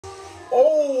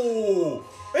Oh!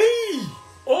 Hey!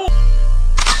 Oh!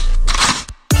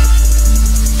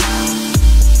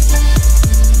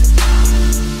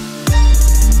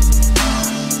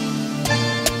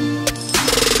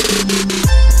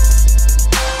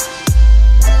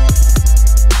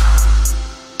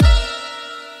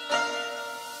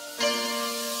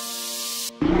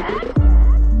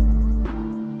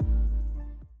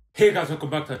 Hey guys, welcome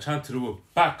back to our channel. Today we're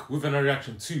back with another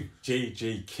reaction to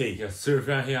JJK. Yes sir,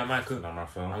 Raphael here, I'm Michael. And I'm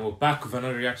Raphael. And we're back with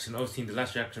another reaction. Obviously in the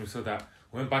last reaction we saw that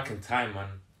we went back in time, man.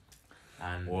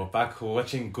 And we're back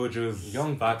watching Gojo's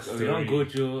young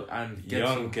Gojo and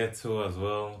young Geto as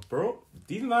well. Bro,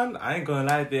 these man, I ain't gonna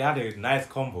lie, they had a nice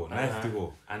combo, nice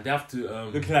duo. And they have to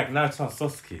looking like Naruto and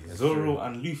Sasuke, Zoro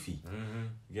and Luffy.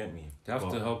 You get me? They have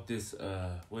to help this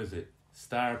what is it?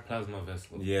 Star Plasma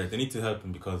Vessel. Yeah, they need to help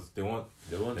him because they want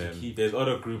to keep. There's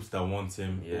other groups that want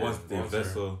him. Yeah, wants the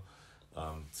vessel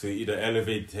to either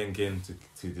elevate Tengen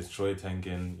to destroy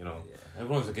Tengen. You know,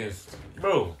 everyone's against.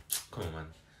 Bro, come on,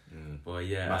 man. But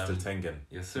yeah, Master Tengen.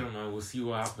 Yes, sir, man. We'll see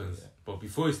what happens. Yeah. But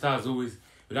before we start, as always,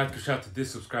 we'd like to give a shout out to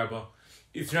this subscriber.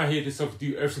 If you're not here, this stuff we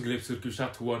do every single episode. Give a shout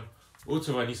out to one.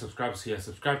 Also, our new subscribers here.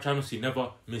 Subscribe channel so you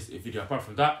never miss a video. Apart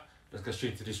from that, let's get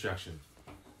straight into this reaction.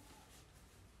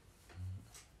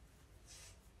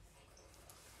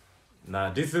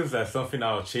 Nah, this looks like something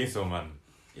out of Chainsaw Man.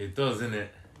 It does, innit?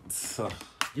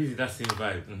 Gives you that same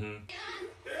vibe.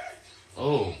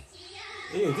 Oh.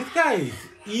 Yo, this guy is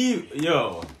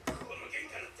evil.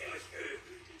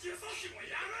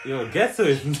 Yo, Geto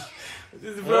is...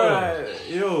 this bro,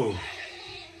 yo.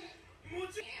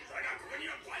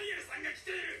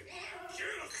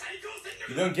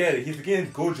 You don't get it. He's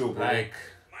against Gojo, bro. Like...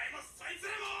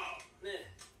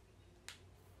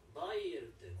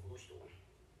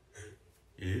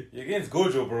 You're against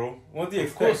Gojo, bro. What do you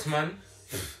expect? Of course, man.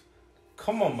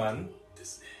 Come on, man.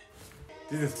 This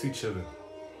is too chilling.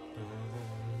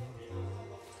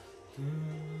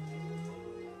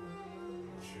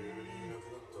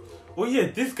 Oh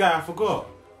yeah, this guy, I forgot.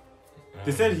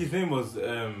 They said his name was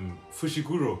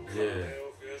Fushiguro. Yeah.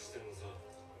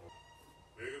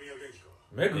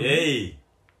 Megumi? Hey.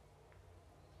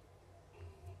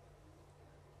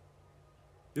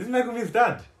 This is Megumi's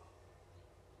dad.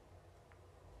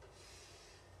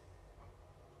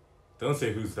 Don't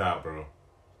say who's that, bro.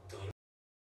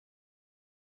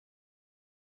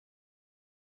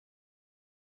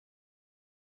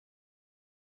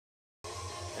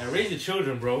 And raise your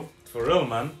children, bro. For real,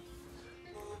 man.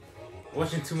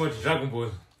 Watching too much Dragon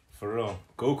Ball. For real.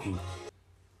 Goku.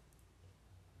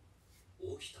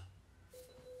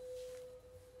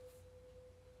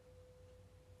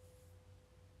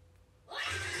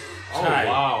 Oh,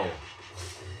 wow.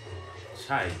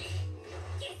 Chai.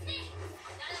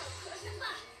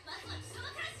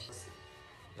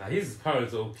 Nah, his power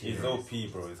is OP. He's OP,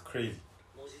 bro. It's crazy.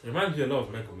 It reminds me a lot of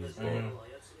Megumi's, bro.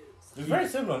 It's very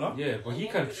similar, no? Yeah, but he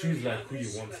can choose like who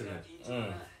he wants in it.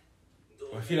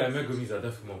 I feel like Megumi's are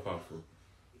definitely more powerful.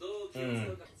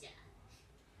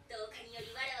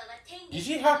 Is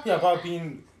she happy about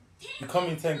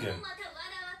becoming Tengen?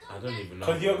 I don't even know.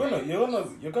 Cause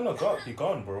you're gonna be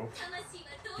gone, bro.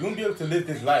 You won't be able to live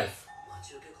this life.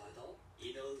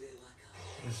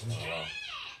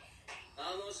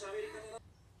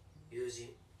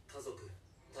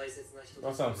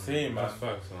 That's what I'm saying, man.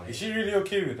 Facts, man. Is she really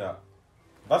okay with that?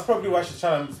 That's probably why she's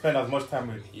trying to spend as much time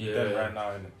with them right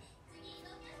now, innit?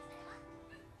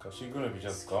 Cause she's gonna be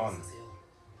just gone.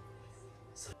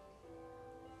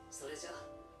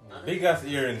 Big ass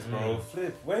earrings, bro.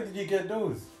 Flip. Where did you get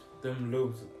those? Them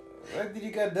lobes. Where did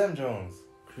you get them, Jones?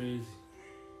 Crazy.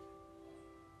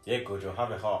 Yeah, Gojo,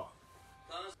 have it hot.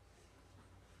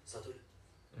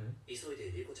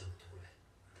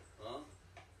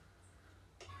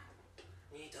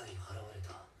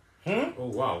 Oh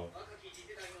wow.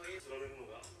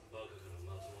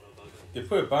 They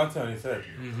put a bounty on his head.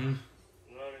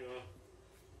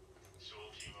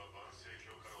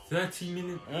 30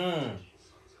 minutes.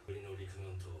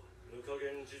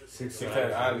 6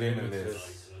 I'm leaving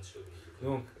this.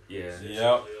 Yeah.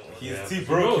 Yep. He's too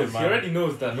broken, man. He already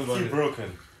knows that. He's too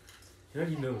broken. He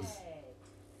already knows.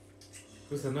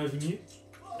 Because I not even knew.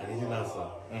 And he didn't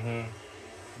answer.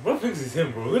 Bro thinks it's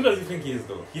him, bro. Who does he think he is,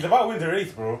 though? He's about to win the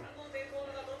race, bro.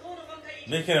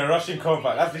 Making a rushing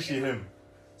comeback. That's literally him.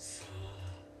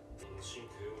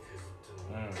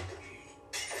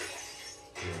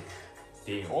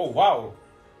 Damn. Oh, wow.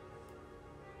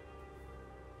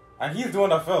 And he's the one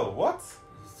that fell. What?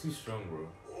 He's too strong, bro.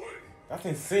 That's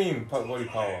insane body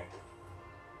power.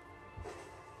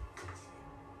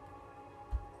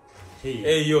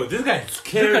 Hey yo, this guy's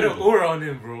scary. Look at the aura on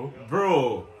him, bro.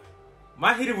 Bro.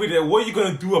 Man hit it with it. What are you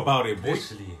gonna do about it, boy?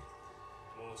 Literally.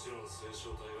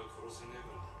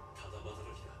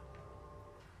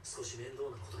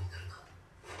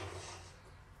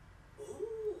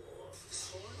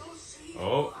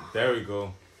 Oh, there we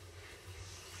go.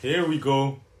 Here we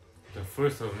go. The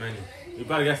first of many. We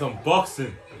about to get some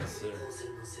boxing. Yes, sir.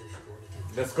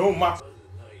 Let's go, ma.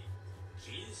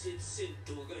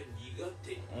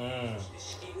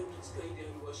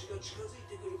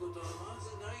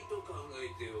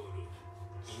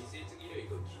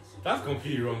 That's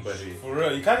completely wrong, by the way. For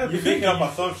real, you can't be making up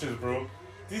assumptions, bro.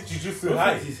 This Jujutsu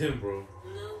high. He's him, bro.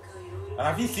 And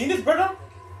have you seen this, brother?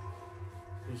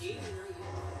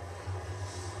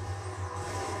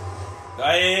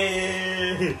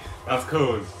 Hey, that's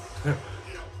cold.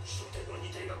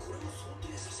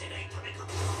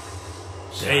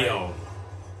 Damn.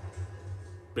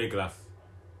 Big laugh.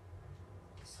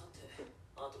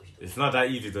 It's not that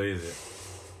easy though, is it?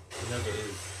 It never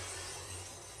is.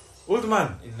 Old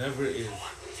man. It never is.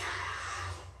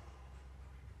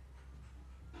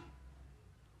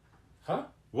 Huh?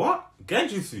 What?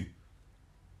 Genjutsu?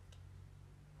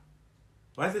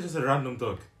 Why is it just a random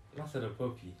dog? Not a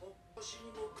puppy.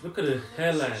 Look at the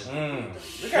hairline.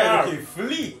 Look at it looking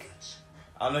fleek.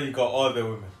 I know you got all the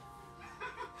women.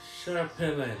 Sharp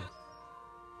hairline.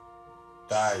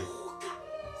 Die.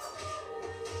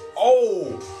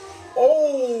 Oh!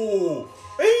 Oh!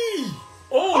 Hey!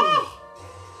 Oh! Ah!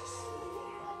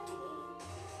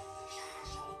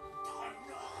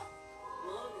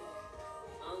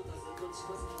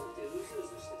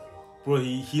 Bro,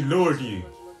 he lowered you.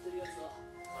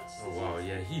 Oh wow,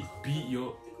 yeah, he beat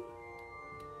you.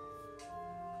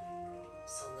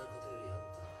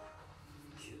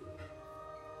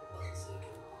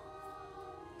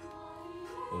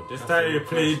 Oh, this time you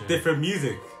play different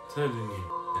music. Telling you,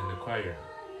 and the choir.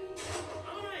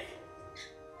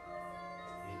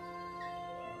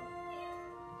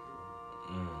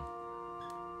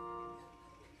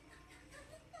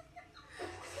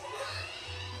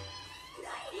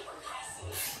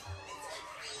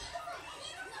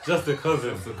 Just the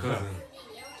cousin. Just the cousin.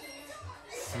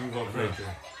 Smooth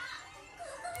operator.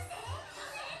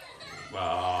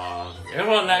 Wow.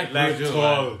 Everyone liked Gojo,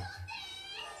 tall. man.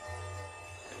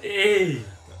 Hey.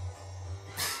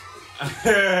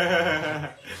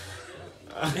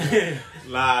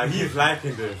 Nah, he's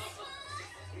liking this.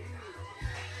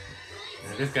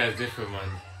 Yeah, this guy's different, man.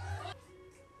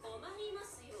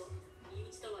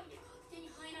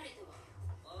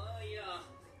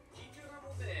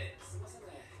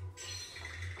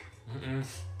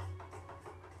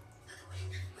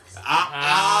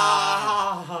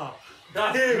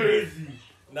 That's crazy.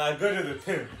 Nah, go to the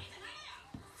pimp.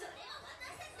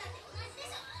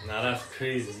 Nah, that's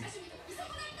crazy.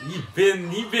 He been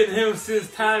him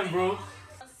since time, bro.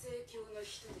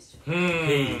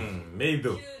 Maybe.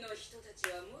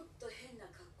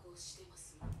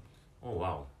 Oh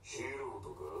wow.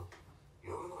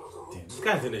 Damn, this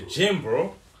guy's in the gym,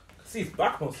 bro. See his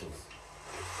back muscles.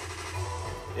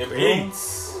 It Bro.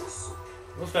 beats.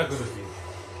 What's that gonna be?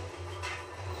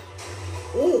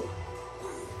 Oh!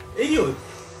 Hey, yo.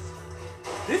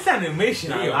 This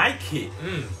animation, I Yo. like it.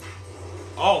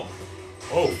 Oh.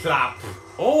 Oh. Slap.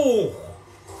 Oh.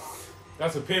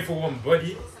 That's a painful one,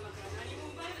 buddy.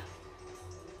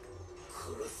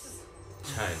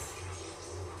 Chine.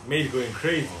 Made going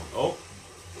crazy. Oh.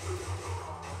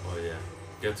 Oh yeah.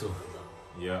 Get to.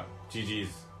 Yeah.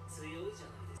 GG's.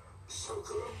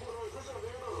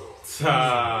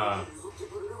 Ta.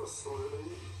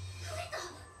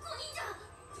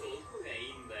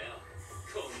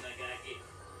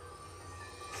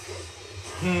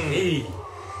 Hey.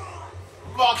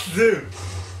 Box him.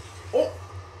 Oh.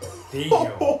 Damn.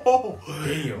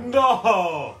 Damn.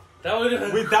 No. That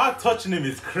would Without touching him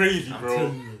is crazy, I'm bro.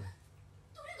 telling you.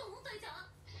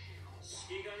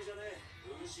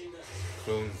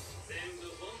 Clones.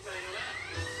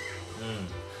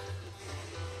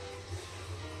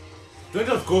 Don't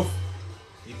just go.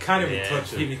 You can't even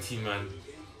touch him. Infinity, man.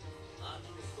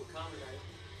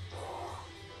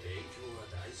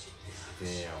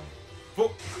 Damn.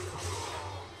 Fuck.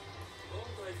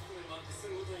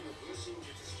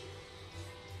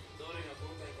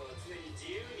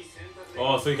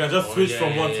 Oh, so you can just switch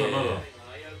from one to another.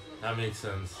 That makes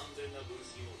sense.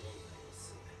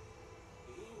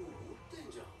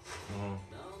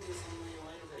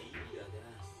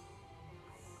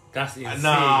 That's insane.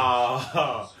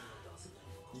 Nah.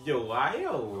 Yo, why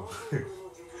yo?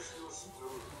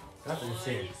 That's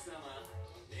insane.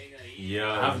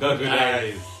 Yeah, I've got good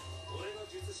eyes.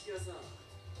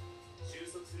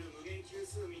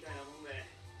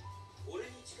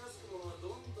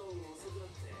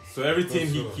 So everything,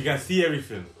 he can see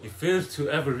everything. He fails to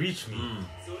ever reach me.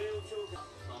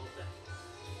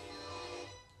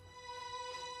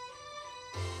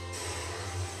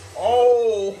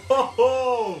 Oh! Ho,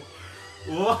 ho.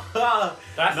 Wow.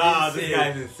 That's This insane.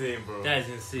 guy's insane, bro. That is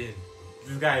insane.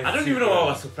 This guy is I don't even know why I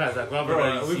was surprised. Like,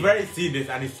 bro, we've already seen this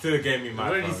and it's still getting me mad.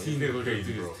 I've already bro. seen It's still Gojo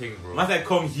crazy, do bro. his thing, bro. Man said,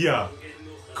 come here.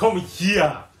 Come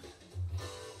here.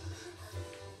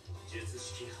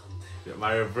 Yeah,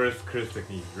 my reverse curse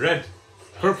technique. Red.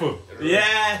 Purple.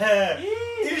 Yeah.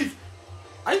 Dude,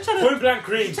 are you trying to... Point blank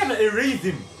range. You trying to erase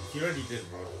him? He already did,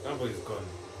 bro. That boy's gone.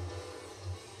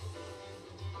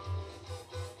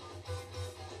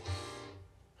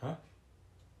 Huh?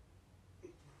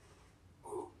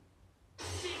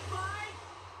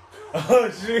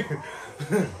 Oh, shit.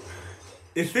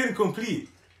 It's still incomplete.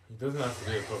 He doesn't have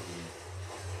to do it properly.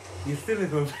 He's still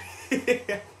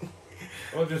incomplete.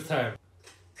 All this time.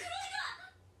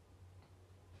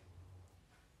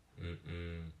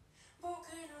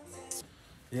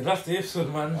 Yeah, that's the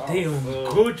episode, man. Damn.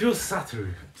 Gojo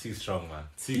Satoru. Too strong, man.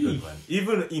 Too good, man.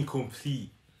 Even incomplete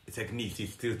techniques,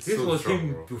 he's still This so was strong,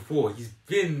 him bro. before. He's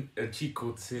been a cheat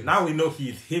code since. Now we know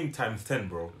he's him times 10,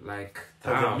 bro. Like,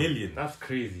 Times damn, a million. That's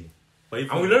crazy. But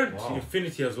even, And we learned wow.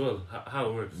 Infinity as well, how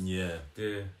it works. Yeah.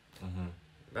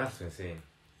 That's insane.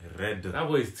 Red. That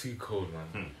boy is too cold,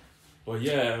 man. But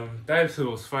yeah, that episode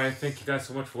was fine. Thank you guys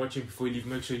so much for watching. Before you leave,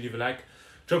 make sure you leave a like.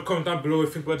 Drop a comment down below what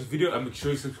you think about this video and make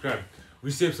sure you subscribe. We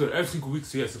see episode every single week,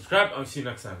 so yeah, subscribe and see you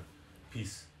next time.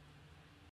 Peace.